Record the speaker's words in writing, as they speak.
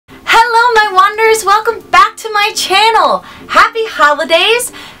Wanders, welcome back to my channel. Happy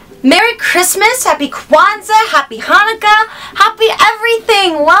holidays, Merry Christmas, Happy Kwanzaa, Happy Hanukkah, Happy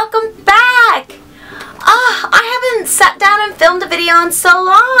everything. Welcome back. I haven't sat down and filmed a video in so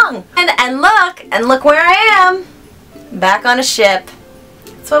long. And look where I am. Back on a ship.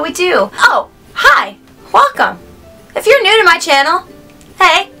 That's what we do. Oh, hi, welcome. If you're new to my channel,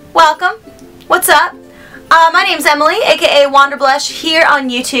 hey, welcome. What's up? My name's Emily, aka WanderBlush, here on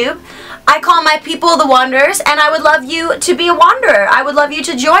YouTube. I call my people the Wanderers, and I would love you to be a wanderer. I would love you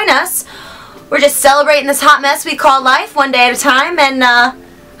to join us. We're just celebrating this hot mess we call life, one day at a time, and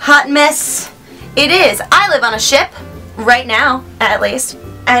hot mess it is. I live on a ship, right now, at least,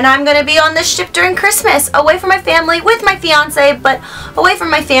 and I'm going to be on this ship during Christmas, away from my family, with my fiance, but away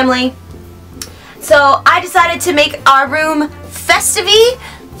from my family. So I decided to make our room festive.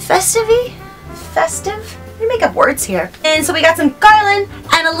 We make up words here. And so we got some garland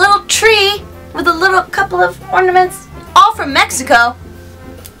and a little tree with a little couple of ornaments, all from Mexico.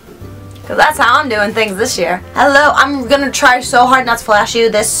 Because that's how I'm doing things this year. Hello, I'm going to try so hard not to flash you.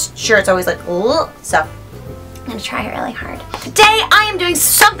 This shirt's always like, ugh. So I'm going to try really hard. Today I am doing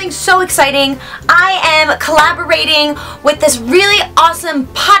something so exciting. I am collaborating with this really awesome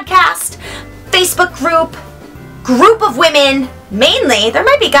podcast, Facebook group of women, mainly. There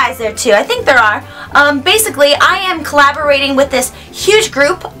might be guys there too. I think there are. Basically, I am collaborating with this huge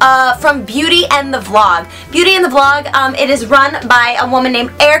group from Beauty and the Vlog. Beauty and the Vlog, it is run by a woman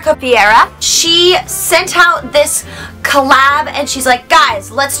named Erica Vieira. She sent out this collab and she's like,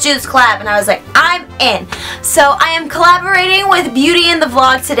 guys, let's do this collab. And I was like, I'm in. So I am collaborating with Beauty and the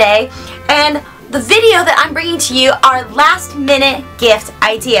Vlog today, and the video that I'm bringing to you are last minute gift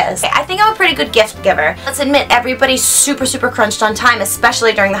ideas. I think I'm a pretty good gift giver. Let's admit, everybody's super crunched on time,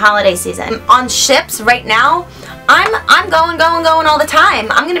 especially during the holiday season. On ships right now, I'm going all the time.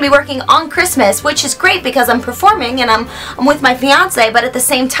 I'm going to be working on Christmas, which is great because I'm performing and I'm with my fiance, but at the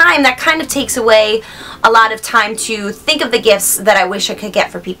same time, that kind of takes away a lot of time to think of the gifts that I wish I could get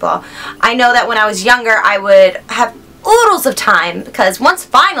for people. I know that when I was younger, I would have oodles of time because once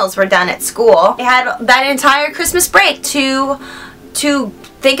finals were done at school, I had that entire Christmas break to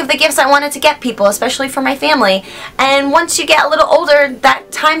think of the gifts I wanted to get people, especially for my family. And once you get a little older,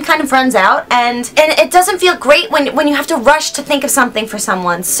 that time kind of runs out, and it doesn't feel great when you have to rush to think of something for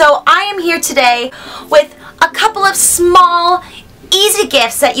someone. So I am here today with a couple of small, easy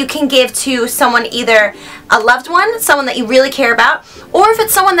gifts that you can give to someone, either a loved one, someone that you really care about, or if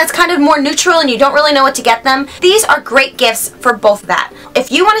it's someone that's kind of more neutral and you don't really know what to get them. These are great gifts for both of that. If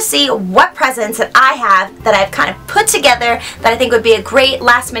you want to see what presents that I have that I've kind of put together that I think would be a great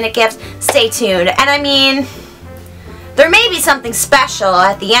last minute gift, stay tuned. And I mean, there may be something special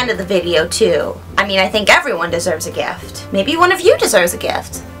at the end of the video too. I mean, I think everyone deserves a gift. Maybe one of you deserves a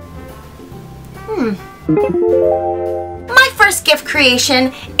gift. My first gift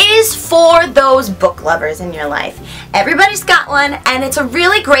creation is for those book lovers in your life. Everybody's got one, and it's a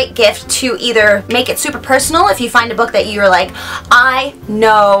really great gift to either make it super personal if you find a book that you're like, I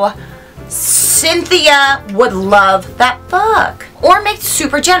know Cynthia would love that book, or make it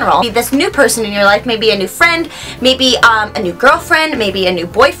super general. Maybe this new person in your life, maybe a new friend, maybe a new girlfriend, maybe a new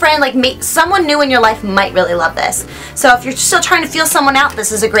boyfriend, like someone new in your life might really love this. So if you're still trying to feel someone out,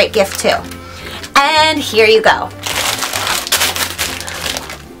 this is a great gift too. And here you go.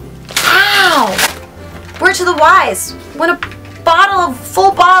 Ow! Word to the wise. When a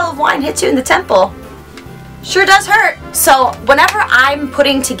full bottle of wine hits you in the temple, sure does hurt. So whenever I'm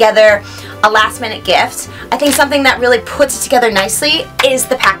putting together a last minute gift, I think something that really puts it together nicely is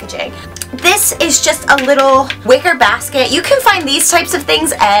the packaging. This is just a little wicker basket. You can find these types of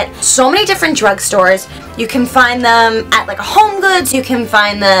things at so many different drugstores. You can find them at like a Home Goods. You can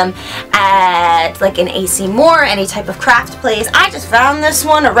find them at like an AC Moore, any type of craft place. I just found this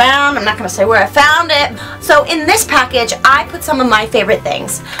one around. I'm not going to say where I found it. So in this package, I put some of my favorite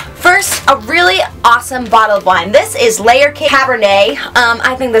things. First, a really awesome bottle of wine. This is Layer Cake Cabernet.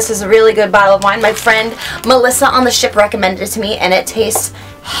 I think this is a really good bottle of wine. My friend Melissa on the ship recommended it to me, and it tastes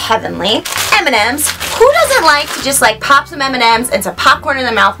heavenly. M&Ms. Who doesn't like to just like pop some M&Ms and some popcorn in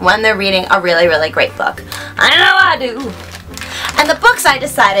their mouth when they're reading a really great book? I know I do. And the books I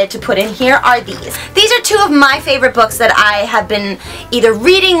decided to put in here are these. These are two of my favorite books that I have been either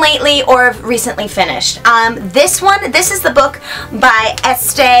reading lately or recently finished. This is the book by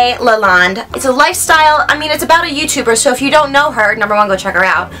Estee Lalonde. It's a lifestyle, I mean, it's about a YouTuber, so if you don't know her, number one, go check her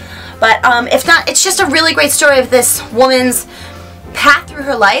out. But if not, it's just a really great story of this woman's path through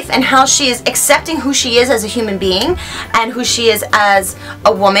her life and how she is accepting who she is as a human being and who she is as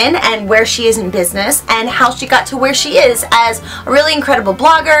a woman and where she is in business and how she got to where she is as a really incredible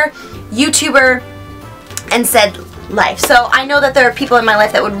blogger, YouTuber and said life. So I know that there are people in my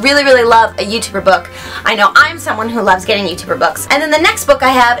life that would really, really love a YouTuber book. I know I'm someone who loves getting YouTuber books. And then the next book I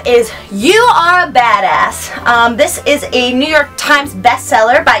have is You Are a Badass. This is a New York Times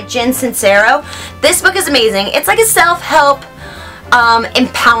bestseller by Jen Sincero. This book is amazing. It's like a self-help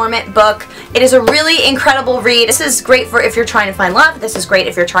empowerment book. It is a really incredible read. This is great for if you're trying to find love. This is great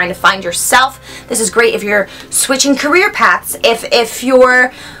if you're trying to find yourself. This is great if you're switching career paths. If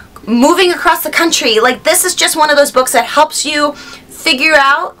you're moving across the country. Like, this is just one of those books that helps you figure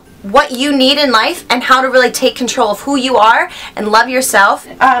out what you need in life and how to really take control of who you are and love yourself.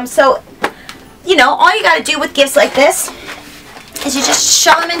 So, you know, all you gotta do with gifts like this is you just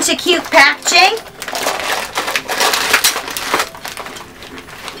shove them into cute packaging.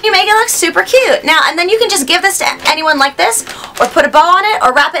 You make it look super cute. Now, and then you can just give this to anyone like this, or put a bow on it,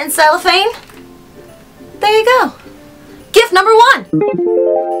 or wrap it in cellophane. There you go. Gift number 1.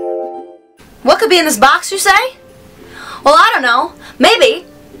 What could be in this box, you say? Well, I don't know. Maybe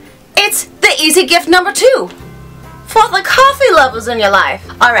it's the easy gift number 2 for the coffee lovers in your life.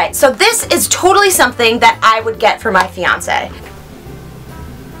 Alright, so this is totally something that I would get for my fiance.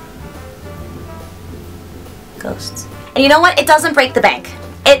 Ghosts. And you know what? It doesn't break the bank.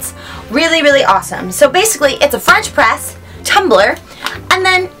 It's really, really awesome. So basically, it's a French press, tumbler, and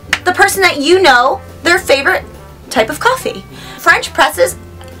then the person that you know, their favorite type of coffee. French presses,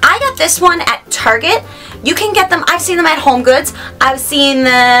 I got this one at Target. You can get them, I've seen them at Home Goods. I've seen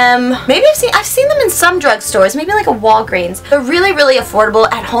them, I've seen them in some drugstores, maybe like a Walgreens. They're really, really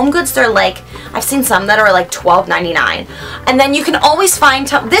affordable. At Home Goods, they're like, I've seen some that are like $12.99. And then you can always find,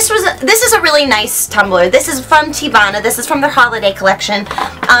 this is a really nice tumbler. This is from Teavana. This is from their holiday collection.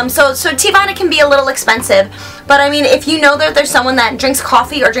 So Teavana can be a little expensive, but I mean, if you know that there's someone that drinks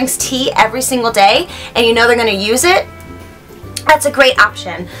coffee or drinks tea every single day, and you know they're gonna use it, that's a great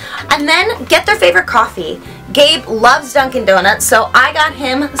option. And then get their favorite coffee. Gabe loves Dunkin' Donuts, so I got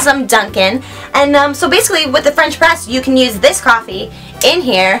him some Dunkin'. And so basically with the French press, you can use this coffee in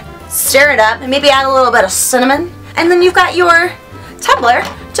here, stir it up, and maybe add a little bit of cinnamon. And then you've got your tumbler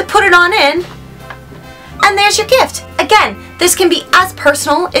to put it on in. And there's your gift. Again, this can be as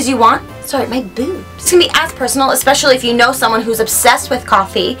personal as you want. Sorry, my boobs. This can be as personal, especially if you know someone who's obsessed with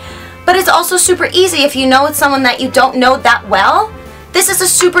coffee. But it's also super easy if you know it's someone that you don't know that well. This is a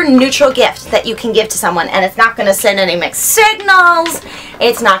super neutral gift that you can give to someone, and it's not going to send any mixed signals.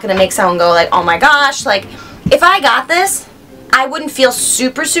 It's not going to make someone go like, oh my gosh. Like, if I got this, I wouldn't feel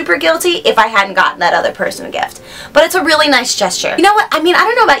super, super guilty if I hadn't gotten that other person a gift. But it's a really nice gesture. You know what? I mean, I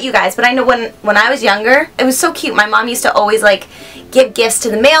don't know about you guys, but I know when I was younger, it was so cute. My mom used to always like give gifts to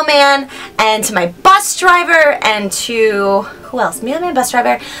the mailman and to my bus driver and to, who else? Mailman, bus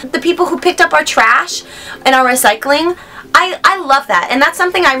driver. The people who picked up our trash and our recycling. I love that. And that's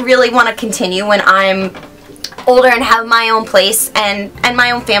something I really want to continue when I'm older and have my own place and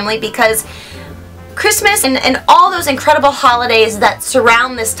my own family, because Christmas and all those incredible holidays that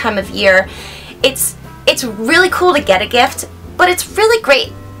surround this time of year, it's really cool to get a gift, but it's really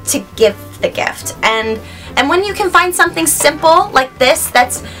great to give the gift. And when you can find something simple like this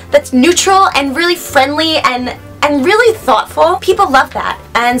that's neutral and really friendly and really thoughtful, people love that.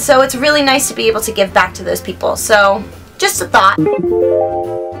 And so it's really nice to be able to give back to those people. So just a thought.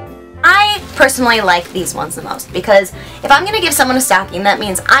 I personally like these ones the most, because if I'm going to give someone a stocking, that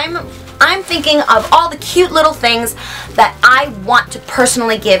means I'm thinking of all the cute little things that I want to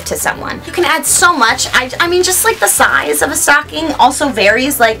personally give to someone. You can add so much. I mean, just like the size of a stocking also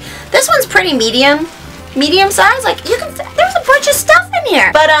varies. Like, this one's pretty medium size. Like, you can, there's a bunch of stuff in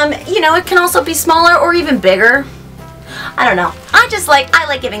here. But you know, it can also be smaller or even bigger. I don't know. I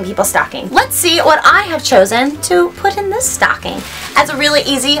like giving people stockings. Let's see what I have chosen to put in this stocking as a really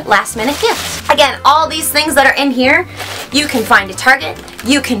easy last minute gift. Again, all these things that are in here, you can find at Target,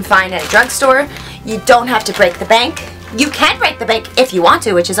 you can find at a drugstore. You don't have to break the bank. You can break the bank if you want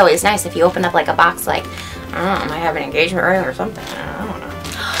to, which is always nice if you open up like a box like, I don't know, I might have an engagement ring or something. I don't know.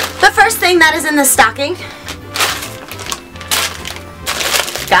 The first thing that is in this stocking,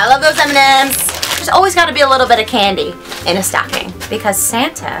 gotta love those M&Ms. There's always got to be a little bit of candy in a stocking, because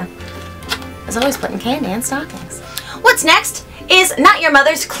Santa is always putting candy in stockings. What's next is Not Your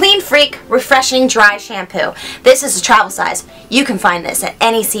Mother's Clean Freak Refreshing Dry Shampoo. This is a travel size. You can find this at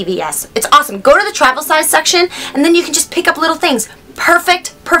any CVS. It's awesome. Go to the travel size section, and then you can just pick up little things.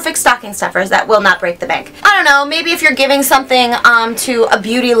 Perfect stocking stuffers that will not break the bank. I don't know, maybe if you're giving something to a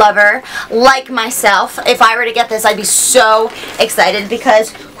beauty lover like myself, if I were to get this, I'd be so excited,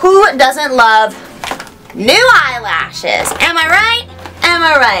 because who doesn't love new eyelashes? Am I right? Am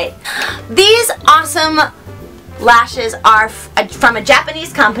I right? These awesome lashes are from a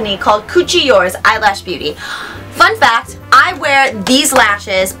Japanese company called Kuchi Yours Eyelash Beauty. Fun fact, I wear these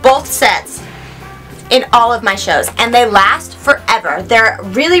lashes, both sets, in all of my shows, and they last forever. They're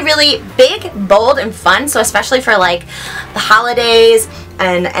really, really big, bold, and fun, so especially for like the holidays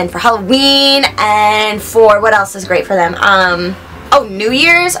and for Halloween and for, what else is great for them? Oh, New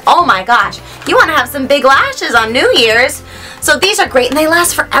Year's? Oh my gosh. You want to have some big lashes on New Year's. So these are great and they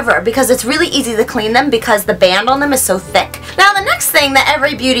last forever because it's really easy to clean them because the band on them is so thick. Now the next thing that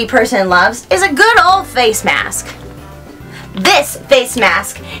every beauty person loves is a good old face mask. This face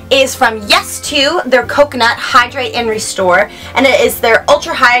mask is from Yes2, their Coconut Hydrate and Restore, and it is their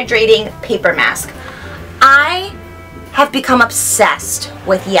ultra hydrating paper mask. I have become obsessed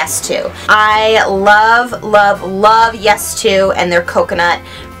with Yes2. I love, love, love Yes2 and their coconut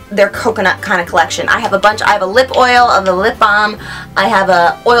kind of collection. I have a bunch. I have a lip oil, of the lip balm. I have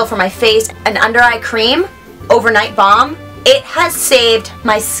a oil for my face, an under eye cream, overnight balm. It has saved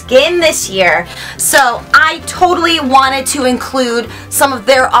my skin this year, so I totally wanted to include some of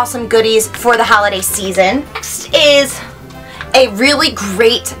their awesome goodies for the holiday season. Next is a really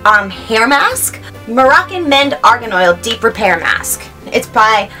great hair mask, Moroccan Mend Argan Oil Deep Repair Mask. It's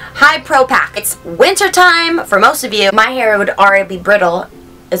by High Pro Pack. It's winter time for most of you. My hair would already be brittle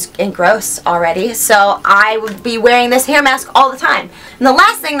and gross already, so I would be wearing this hair mask all the time. And the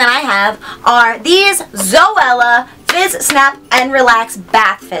last thing that I have are these Zoella Fizz Snap and Relax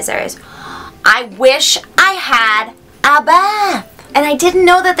Bath Fizzers. I wish I had a bath. And I didn't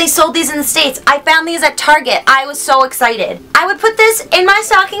know that they sold these in the States. I found these at Target. I was so excited. I would put this in my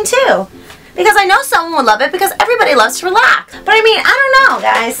stocking too, because I know someone would love it because everybody loves to relax. But I mean, I don't know,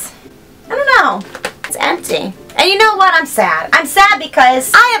 guys. I don't know. It's empty. And you know what? I'm sad. I'm sad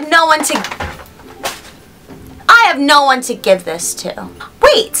because I have no one to give this to.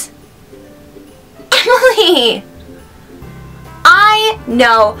 Wait. Emily. I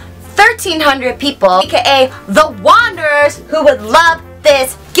know 1,300 people, aka the Wanderers, who would love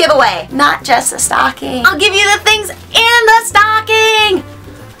this giveaway. Not just a stocking. I'll give you the things in the stocking.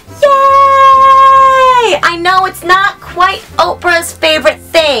 Yay! I know it's not quite Oprah's favorite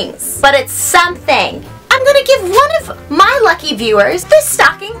things, but it's something. I'm gonna give one of my lucky viewers this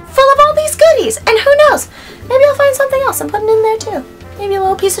stocking full of all these goodies, and who knows, maybe I'll find something else and put it in there too. Maybe a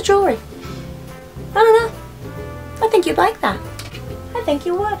little piece of jewelry. I don't know. I think you'd like that. I think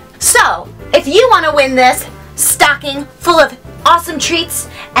you would. So, if you want to win this stocking full of awesome treats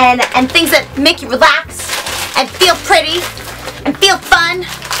and things that make you relax and feel pretty and feel fun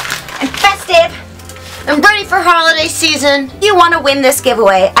and festive and ready for holiday season, you want to win this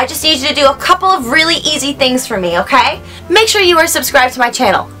giveaway, I just need you to do a couple of really easy things for me, okay? Make sure you are subscribed to my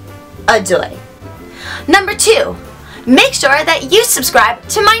channel. Adoy. Number 2. Make sure that you subscribe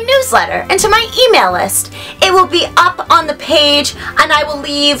to my newsletter and to my email list. It will be up on the page and I will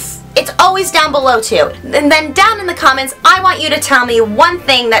leave, it's always down below too. And then down in the comments, I want you to tell me one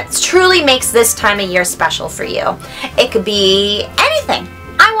thing that truly makes this time of year special for you. It could be anything.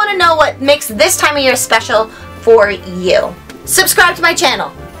 I want to know what makes this time of year special for you. Subscribe to my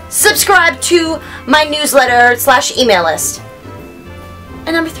channel. Subscribe to my newsletter / email list.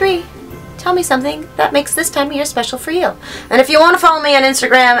 And number 3. Tell me something that makes this time of year special for you. And if you want to follow me on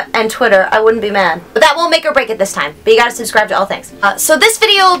Instagram and Twitter, I wouldn't be mad. But that won't make or break it this time. But you gotta subscribe to all things. So this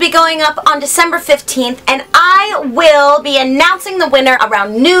video will be going up on December 15th, and I will be announcing the winner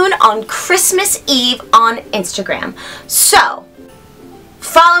around noon on Christmas Eve on Instagram. So,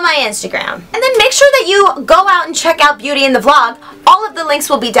 follow my Instagram. And then make sure that you go out and check out Beauty in the Vlog. All of the links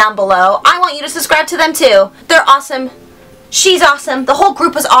will be down below. I want you to subscribe to them too. They're awesome. She's awesome. The whole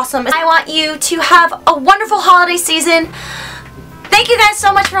group is awesome. I want you to have a wonderful holiday season. Thank you guys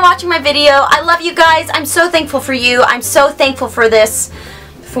so much for watching my video. I love you guys. I'm so thankful for you. I'm so thankful for this,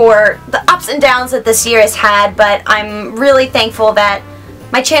 for the ups and downs that this year has had, but I'm really thankful that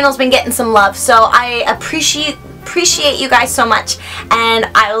my channel's been getting some love. So I appreciate you guys so much,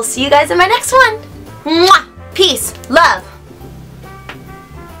 and I will see you guys in my next one. Mwah! Peace, love,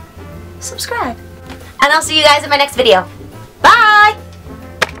 subscribe, and I'll see you guys in my next video.